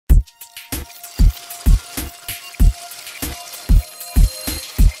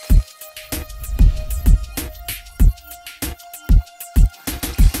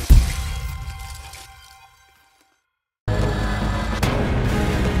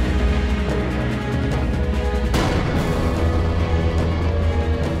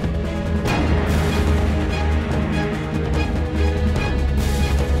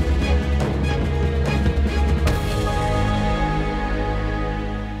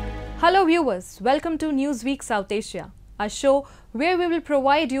Hello viewers, welcome to Newsweek South Asia, a show where we will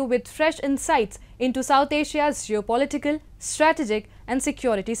provide you with fresh insights into South Asia's geopolitical, strategic and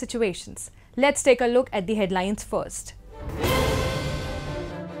security situations. Let's take a look at the headlines first.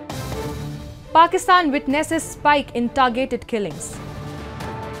 Pakistan witnesses spike in targeted killings.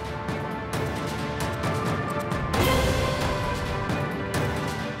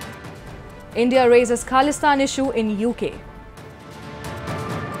 India raises Khalistan issue in UK.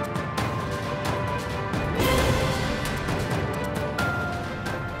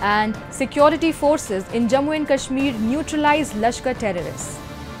 And security forces in Jammu and Kashmir neutralize Lashkar terrorists.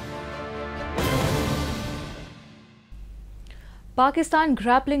 Pakistan,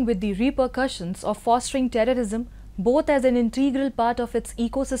 grappling with the repercussions of fostering terrorism both as an integral part of its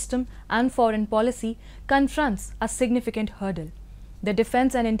ecosystem and foreign policy, confronts a significant hurdle. The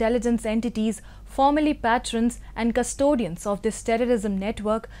defense and intelligence entities, formerly patrons and custodians of this terrorism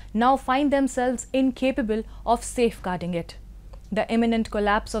network, now find themselves incapable of safeguarding it. The imminent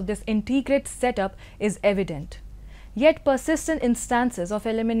collapse of this integrated setup is evident. Yet persistent instances of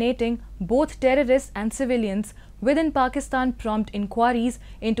eliminating both terrorists and civilians within Pakistan prompt inquiries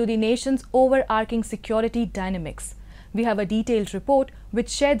into the nation's overarching security dynamics. We have a detailed report which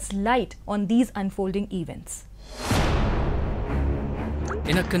sheds light on these unfolding events.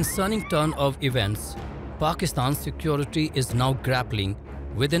 In a concerning turn of events, Pakistan's security is now grappling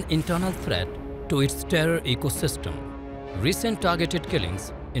with an internal threat to its terror ecosystem. Recent targeted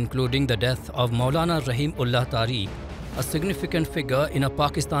killings, including the death of Maulana Rahim Ullah Tariq, a significant figure in a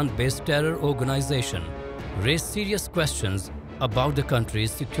Pakistan-based terror organization, raise serious questions about the country's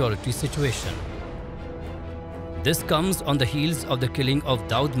security situation. This comes on the heels of the killing of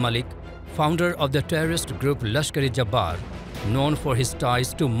Daud Malik, founder of the terrorist group Lashkar-e-Jabbar, known for his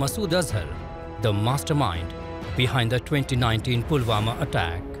ties to Masood Azhar, the mastermind behind the 2019 Pulwama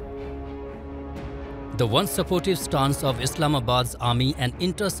attack. The once supportive stance of Islamabad's army and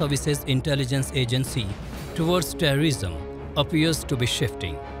inter-services intelligence agency towards terrorism appears to be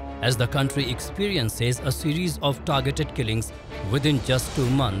shifting, as the country experiences a series of targeted killings within just 2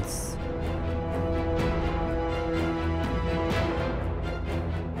 months.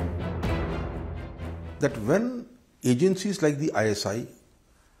 That when agencies like the ISI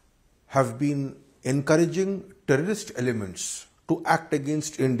have been encouraging terrorist elements to act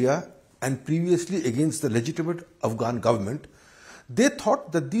against India and previously against the legitimate Afghan government, they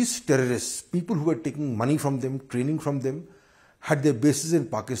thought that these terrorists, people who were taking money from them, training from them, had their bases in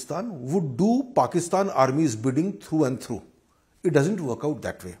Pakistan, would do Pakistan Army's bidding through and through. It doesn't work out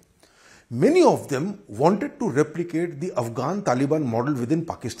that way. Many of them wanted to replicate the Afghan Taliban model within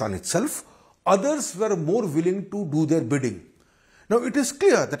Pakistan itself. Others were more willing to do their bidding. Now it is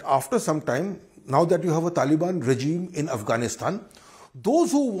clear that after some time, now that you have a Taliban regime in Afghanistan,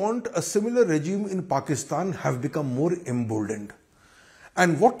 those who want a similar regime in Pakistan have become more emboldened.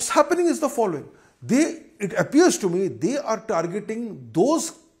 And what's happening is the following. It appears to me they are targeting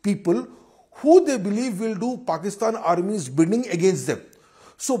those people who they believe will do Pakistan Army's bidding against them.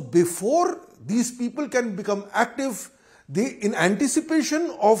 So before these people can become active, in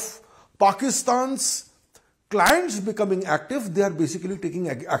anticipation of Pakistan's clients becoming active, they are basically taking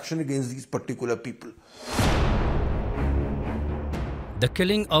action against these particular people. The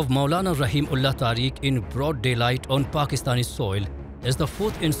killing of Maulana Rahim Ullah Tariq in broad daylight on Pakistani soil is the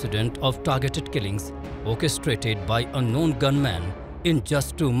 4th incident of targeted killings orchestrated by unknown gunmen in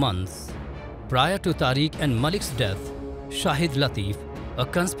just 2 months. Prior to Tariq and Malik's death, Shahid Latif, a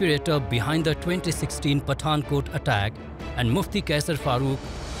conspirator behind the 2016 Pathankot attack, and Mufti Kaisar Farooq,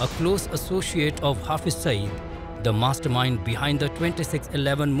 a close associate of Hafiz Saeed, the mastermind behind the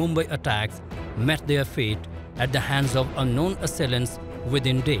 26/11 Mumbai attacks, met their fate at the hands of unknown assailants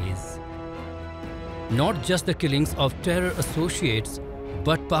within days. Not just the killings of terror associates,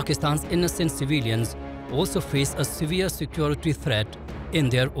 but Pakistan's innocent civilians also face a severe security threat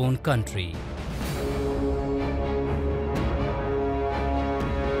in their own country.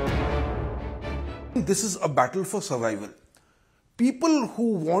 This is a battle for survival. People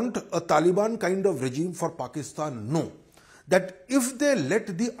who want a Taliban kind of regime for Pakistan know that if they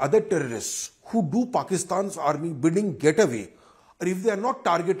let the other terrorists who do Pakistan's army bidding get away, or if they are not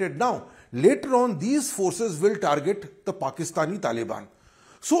targeted now, later on these forces will target the Pakistani Taliban.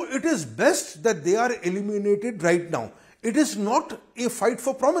 So it is best that they are eliminated right now. It is not a fight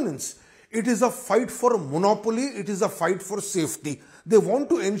for prominence. It is a fight for monopoly. It is a fight for safety. They want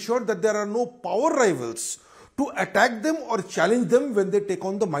to ensure that there are no power rivals to attack them or challenge them when they take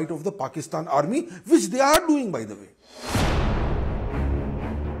on the might of the Pakistan army, which they are doing, by the way.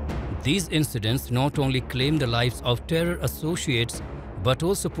 These incidents not only claim the lives of terror associates but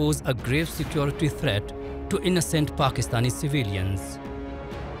also pose a grave security threat to innocent Pakistani civilians.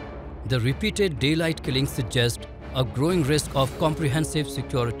 The repeated daylight killings suggest a growing risk of comprehensive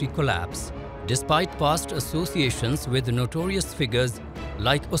security collapse. Despite past associations with notorious figures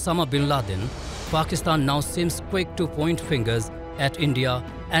like Osama bin Laden, Pakistan now seems quick to point fingers at India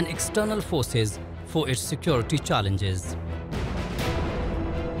and external forces for its security challenges.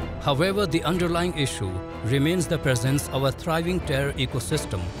 However, the underlying issue remains the presence of a thriving terror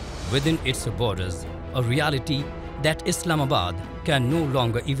ecosystem within its borders, a reality that Islamabad can no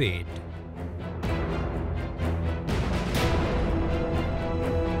longer evade.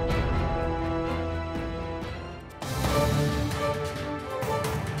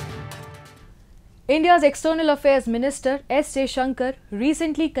 India's External Affairs Minister S. Jaishankar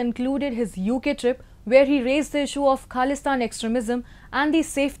recently concluded his UK trip, where he raised the issue of Khalistan extremism and the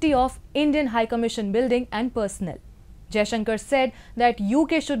safety of Indian High Commission building and personnel. Jaishankar said that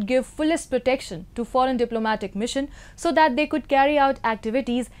UK should give fullest protection to foreign diplomatic mission so that they could carry out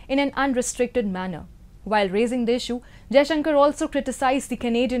activities in an unrestricted manner. While raising the issue, Jaishankar also criticized the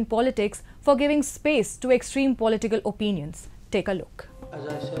Canadian politics for giving space to extreme political opinions. Take a look. As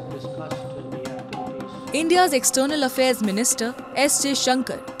I said, discussed the activities. India's External Affairs Minister S.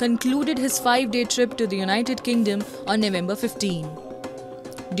 Jaishankar concluded his 5-day trip to the United Kingdom on November 15.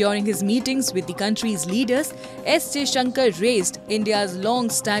 During his meetings with the country's leaders, S. Jaishankar raised India's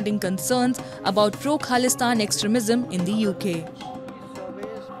long-standing concerns about pro-Khalistan extremism in the UK.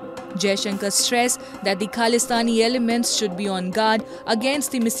 Jaishankar stressed that the Khalistani elements should be on guard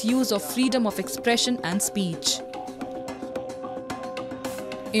against the misuse of freedom of expression and speech.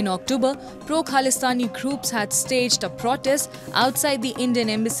 In October, pro-Khalistani groups had staged a protest outside the Indian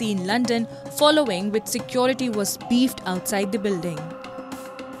Embassy in London, following which security was beefed outside the building.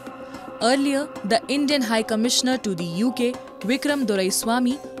 Earlier, the Indian High Commissioner to the UK, Vikram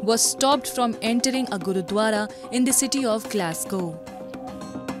Doraiswamy, was stopped from entering a Gurudwara in the city of Glasgow.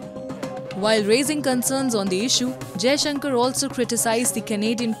 While raising concerns on the issue, Jaishankar also criticized the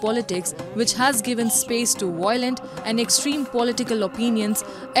Canadian politics, which has given space to violent and extreme political opinions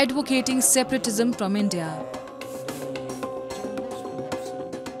advocating separatism from India.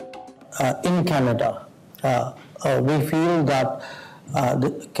 In Canada, we feel that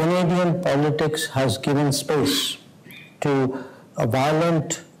the Canadian politics has given space to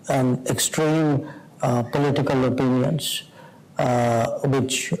violent and extreme political opinions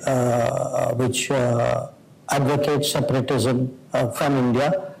which advocate separatism from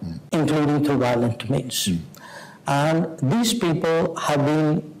India, including through violent means. And these people have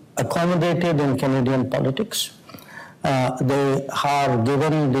been accommodated in Canadian politics. They are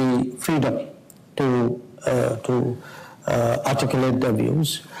given the freedom to articulate their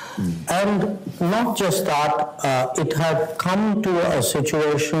views. And not just that, it had come to a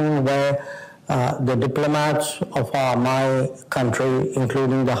situation where the diplomats of my country,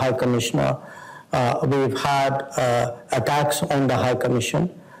 including the High Commissioner, we've had attacks on the High Commission,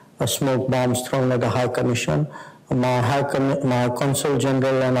 smoke bombs thrown at the High Commission. My Consul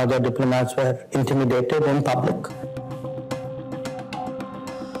General and other diplomats were intimidated in public.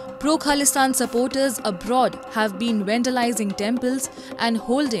 Pro-Khalistan supporters abroad have been vandalizing temples and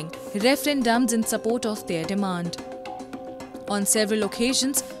holding referendums in support of their demand. On several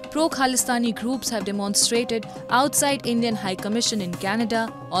occasions, pro-Khalistani groups have demonstrated outside Indian High Commission in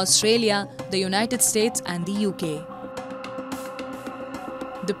Canada, Australia, the United States and the UK.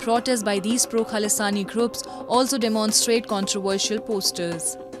 The protests by these pro-Khalistani groups also demonstrate controversial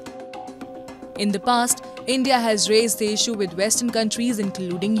posters. In the past, India has raised the issue with Western countries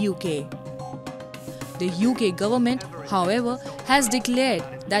including UK. The UK government, however, has declared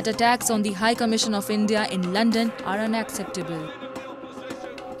that attacks on the High Commission of India in London are unacceptable.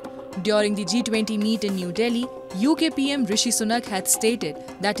 During the G20 meet in New Delhi, UK PM Rishi Sunak had stated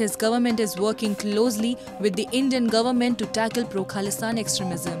that his government is working closely with the Indian government to tackle pro-Khalistan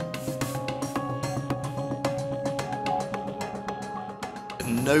extremism.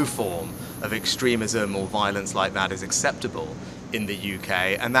 No form of extremism or violence like that is acceptable in the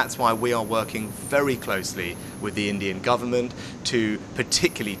UK, and that's why we are working very closely with the Indian government to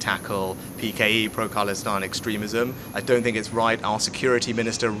particularly tackle PKE, pro-Khalistan extremism. I don't think it's right. Our security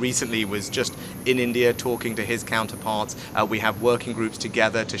minister recently was just in India talking to his counterparts. We have working groups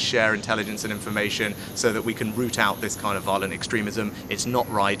together to share intelligence and information so that we can root out this kind of violent extremism. It's not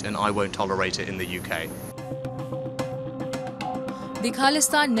right, and I won't tolerate it in the UK. The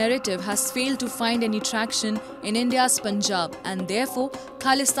Khalistan narrative has failed to find any traction in India's Punjab, and therefore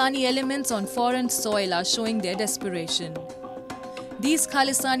Khalistani elements on foreign soil are showing their desperation. These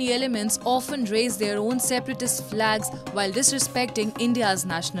Khalistani elements often raise their own separatist flags while disrespecting India's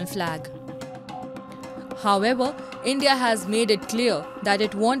national flag. However, India has made it clear that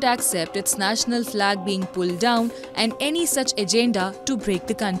it won't accept its national flag being pulled down and any such agenda to break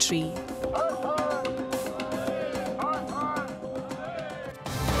the country.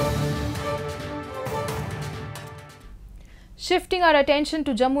 Shifting our attention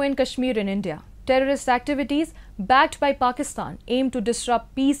to Jammu and Kashmir in India, terrorist activities backed by Pakistan aim to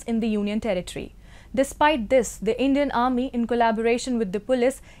disrupt peace in the Union territory. Despite this, the Indian Army, in collaboration with the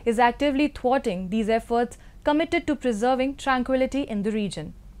police, is actively thwarting these efforts, committed to preserving tranquility in the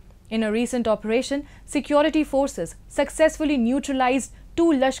region. In a recent operation, security forces successfully neutralized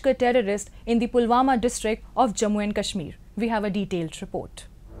 2 Lashkar terrorists in the Pulwama district of Jammu and Kashmir. We have a detailed report.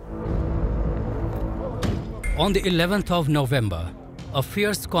 On the 11th of November, a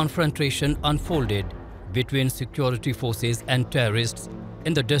fierce confrontation unfolded between security forces and terrorists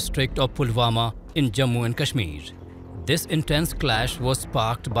in the district of Pulwama in Jammu and Kashmir. This intense clash was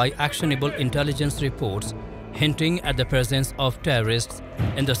sparked by actionable intelligence reports hinting at the presence of terrorists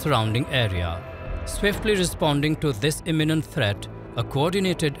in the surrounding area. Swiftly responding to this imminent threat, a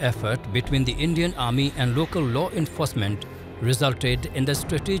coordinated effort between the Indian Army and local law enforcement resulted in the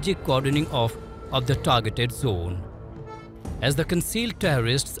strategic cordoning off of the targeted zone. As the concealed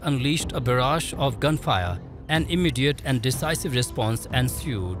terrorists unleashed a barrage of gunfire, an immediate and decisive response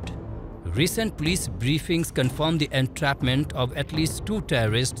ensued. Recent police briefings confirmed the entrapment of at least 2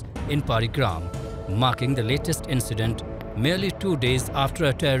 terrorists in Parigram, marking the latest incident merely 2 days after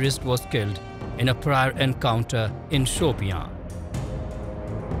a terrorist was killed in a prior encounter in Shopian.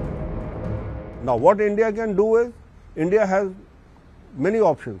 Now what India can do is, India has many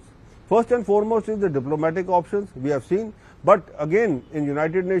options. First and foremost is the diplomatic options we have seen, but again in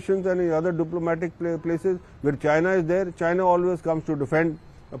United Nations and in other diplomatic places where China is there, China always comes to defend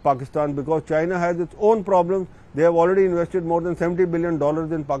Pakistan because China has its own problems. They have already invested more than $70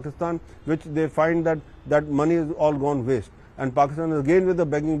 billion in Pakistan, which they find that money is all gone waste, and Pakistan is again with a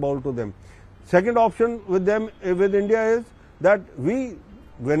begging bowl to them. Second option with them, with India, is that we,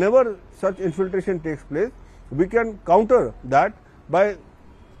 whenever such infiltration takes place, we can counter that by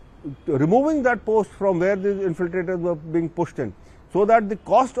removing that post from where these infiltrators were being pushed in, so that the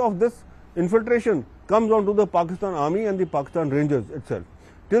cost of this infiltration comes onto the Pakistan Army and the Pakistan Rangers itself.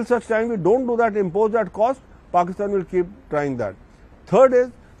 Till such time we don't do that, impose that cost, Pakistan will keep trying that. Third is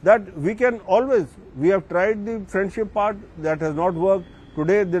that we can always, we have tried the friendship part, that has not worked.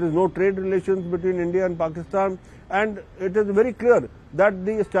 Today there is no trade relations between India and Pakistan, and it is very clear that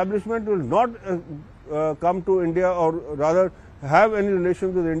the establishment will not come to India, or rather have any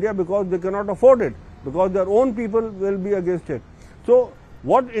relations with India, because they cannot afford it, because their own people will be against it. So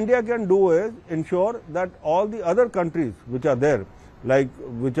what India can do is ensure that all the other countries which are there, like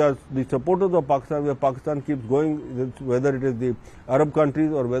which are the supporters of Pakistan, where Pakistan keeps going, whether it is the Arab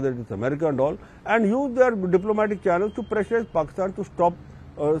countries or whether it is America and all, and use their diplomatic channels to pressurize Pakistan to stop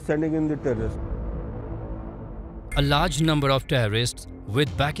sending in the terrorists. A large number of terrorists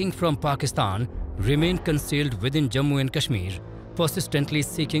with backing from Pakistan remain concealed within Jammu and Kashmir, persistently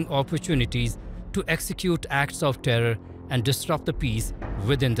seeking opportunities to execute acts of terror and disrupt the peace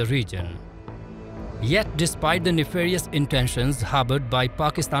within the region. Yet, despite the nefarious intentions harbored by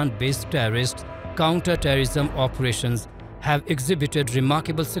Pakistan-based terrorists, counter-terrorism operations have exhibited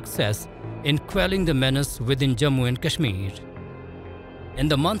remarkable success in quelling the menace within Jammu and Kashmir. In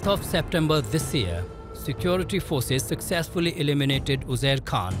the month of September this year, security forces successfully eliminated Uzair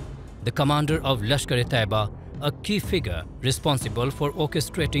Khan, the commander of Lashkar-e-Taiba, a key figure responsible for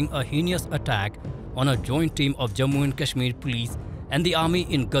orchestrating a heinous attack on a joint team of Jammu and Kashmir police and the army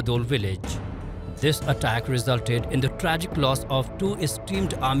in Gadol village. This attack resulted in the tragic loss of 2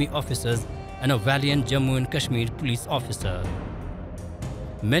 esteemed army officers and a valiant Jammu and Kashmir police officer.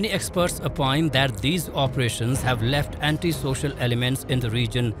 Many experts opine that these operations have left anti-social elements in the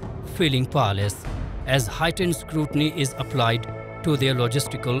region feeling powerless, as heightened scrutiny is applied to their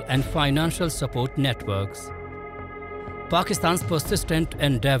logistical and financial support networks. Pakistan's persistent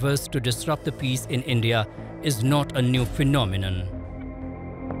endeavors to disrupt the peace in India is not a new phenomenon.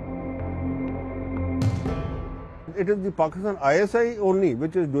 It is the Pakistan ISI only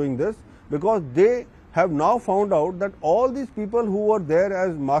which is doing this, because they have now found out that all these people who were there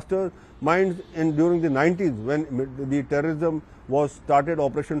as masterminds during the 90s, when the terrorism was started,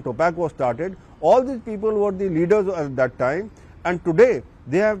 Operation Topak was started, all these people were the leaders at that time, and today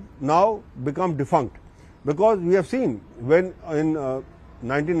they have now become defunct. Because we have seen when in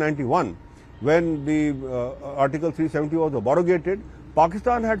 1991, when the Article 370 was abrogated,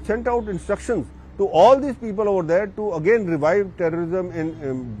 Pakistan had sent out instructions to all these people over there to again revive terrorism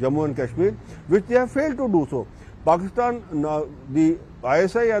in Jammu and Kashmir, which they have failed to do so. Pakistan, the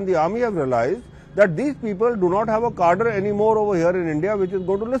ISI and the army have realized that these people do not have a cadre anymore over here in India which is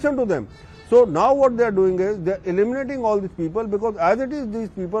going to listen to them. So now what they are doing is they are eliminating all these people, because as it is, these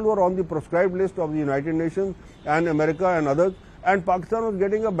people were on the proscribed list of the United Nations and America and others, and Pakistan was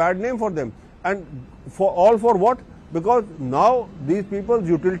getting a bad name for them. And for what? Because now these people's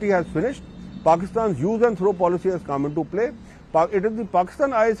utility has finished. Pakistan's use and throw policy has come into play. It is the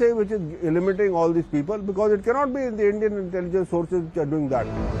Pakistan ISI which is eliminating all these people, because it cannot be the Indian intelligence sources which are doing that.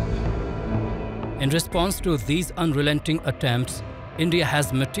 In response to these unrelenting attempts, India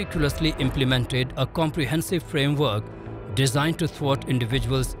has meticulously implemented a comprehensive framework designed to thwart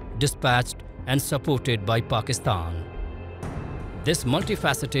individuals dispatched and supported by Pakistan. This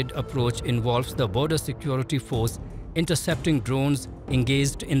multifaceted approach involves the Border Security Force intercepting drones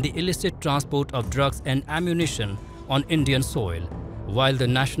engaged in the illicit transport of drugs and ammunition on Indian soil, while the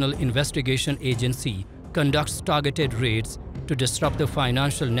National Investigation Agency conducts targeted raids to disrupt the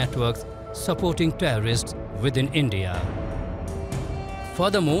financial networks supporting terrorists within India.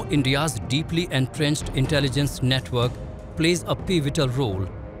 Furthermore, India's deeply entrenched intelligence network plays a pivotal role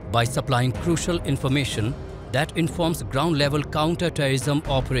by supplying crucial information that informs ground-level counter-terrorism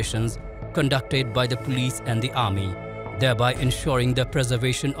operations conducted by the police and the army, thereby ensuring the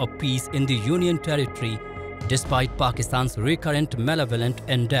preservation of peace in the Union territory despite Pakistan's recurrent malevolent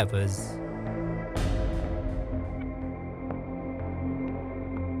endeavors.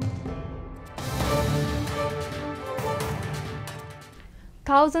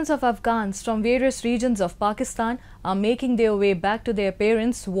 Thousands of Afghans from various regions of Pakistan are making their way back to their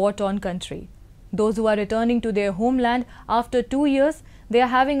parents' war-torn country. Those who are returning to their homeland after 2 years, they are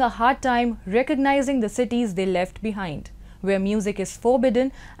having a hard time recognizing the cities they left behind, where music is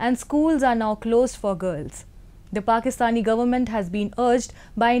forbidden and schools are now closed for girls. The Pakistani government has been urged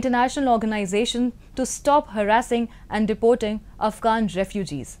by international organizations to stop harassing and deporting Afghan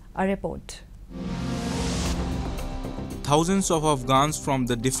refugees. A report. Thousands of Afghans from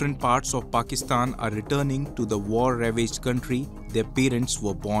the different parts of Pakistan are returning to the war-ravaged country their parents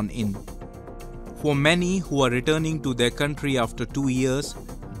were born in. For many who are returning to their country after 2 years,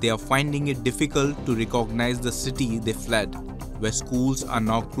 they are finding it difficult to recognize the city they fled, where schools are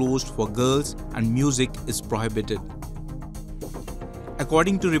now closed for girls and music is prohibited.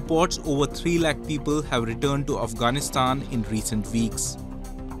 According to reports, over 3 lakh people have returned to Afghanistan in recent weeks.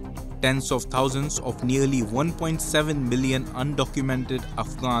 Tens of thousands of nearly 1.7 million undocumented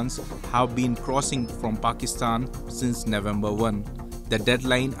Afghans have been crossing from Pakistan since November 1, the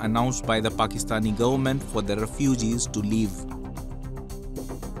deadline announced by the Pakistani government for the refugees to leave.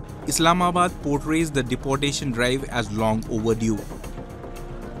 Islamabad portrays the deportation drive as long overdue.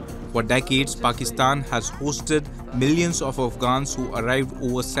 For decades, Pakistan has hosted millions of Afghans who arrived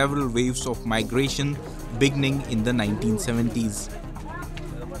over several waves of migration beginning in the 1970s.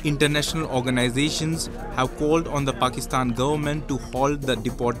 International organizations have called on the Pakistan government to halt the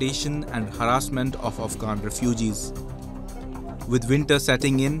deportation and harassment of Afghan refugees. With winter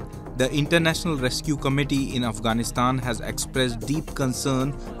setting in, the International Rescue Committee in Afghanistan has expressed deep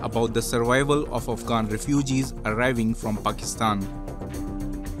concern about the survival of Afghan refugees arriving from Pakistan.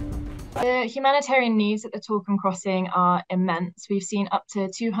 The humanitarian needs at the Torkham Crossing are immense. We've seen up to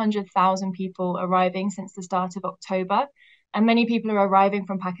 200,000 people arriving since the start of October, and many people are arriving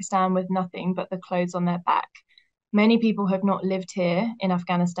from Pakistan with nothing but the clothes on their back. Many people have not lived here in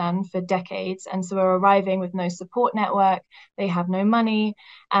Afghanistan for decades, and so are arriving with no support network, they have no money,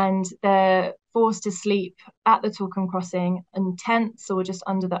 and they're forced to sleep at the Torkham Crossing in tents or just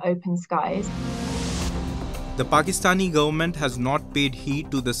under the open skies. The Pakistani government has not paid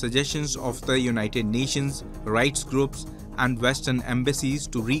heed to the suggestions of the United Nations, rights groups, and Western embassies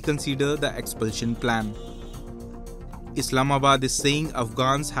to reconsider the expulsion plan. Islamabad is saying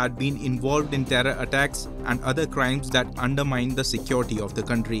Afghans had been involved in terror attacks and other crimes that undermine the security of the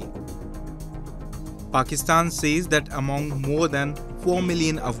country. Pakistan says that among more than 4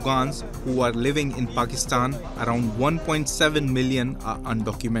 million Afghans who are living in Pakistan, around 1.7 million are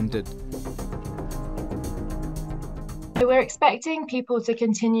undocumented. We're expecting people to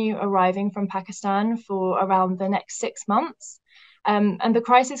continue arriving from Pakistan for around the next 6 months. And the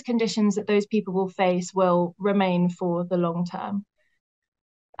crisis conditions that those people will face will remain for the long term.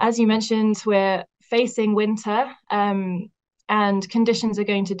 As you mentioned, we're facing winter and conditions are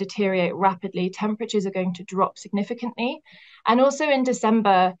going to deteriorate rapidly. Temperatures are going to drop significantly. And also in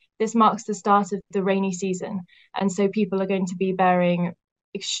December, this marks the start of the rainy season. And so people are going to be bearing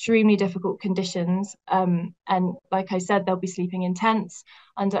extremely difficult conditions. And like I said, they'll be sleeping in tents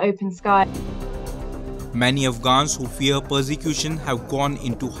under open sky. Many Afghans who fear persecution have gone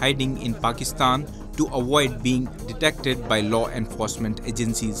into hiding in Pakistan to avoid being detected by law enforcement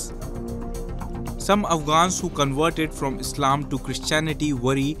agencies. Some Afghans who converted from Islam to Christianity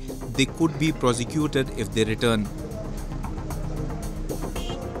worry they could be prosecuted if they return.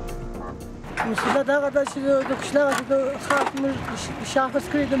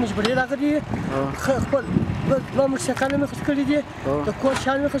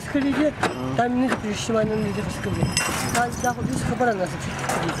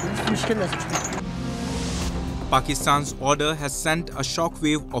 Pakistan's order has sent a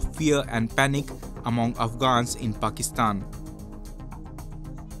shockwave of fear and panic among Afghans in Pakistan.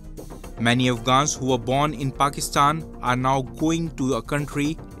 Many Afghans who were born in Pakistan are now going to a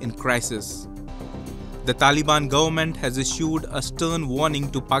country in crisis. The Taliban government has issued a stern warning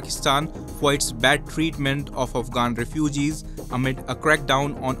to Pakistan for its bad treatment of Afghan refugees amid a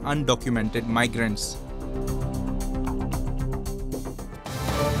crackdown on undocumented migrants.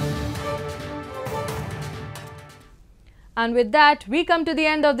 And with that, we come to the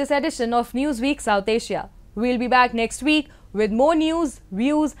end of this edition of Newsweek South Asia. We'll be back next week with more news,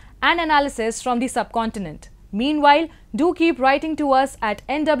 views and analysis from the subcontinent. Meanwhile, do keep writing to us at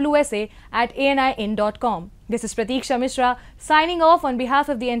nwsa@aniin.com. This is Pratiksha Mishra signing off on behalf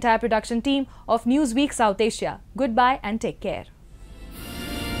of the entire production team of Newsweek South Asia. Goodbye and take care.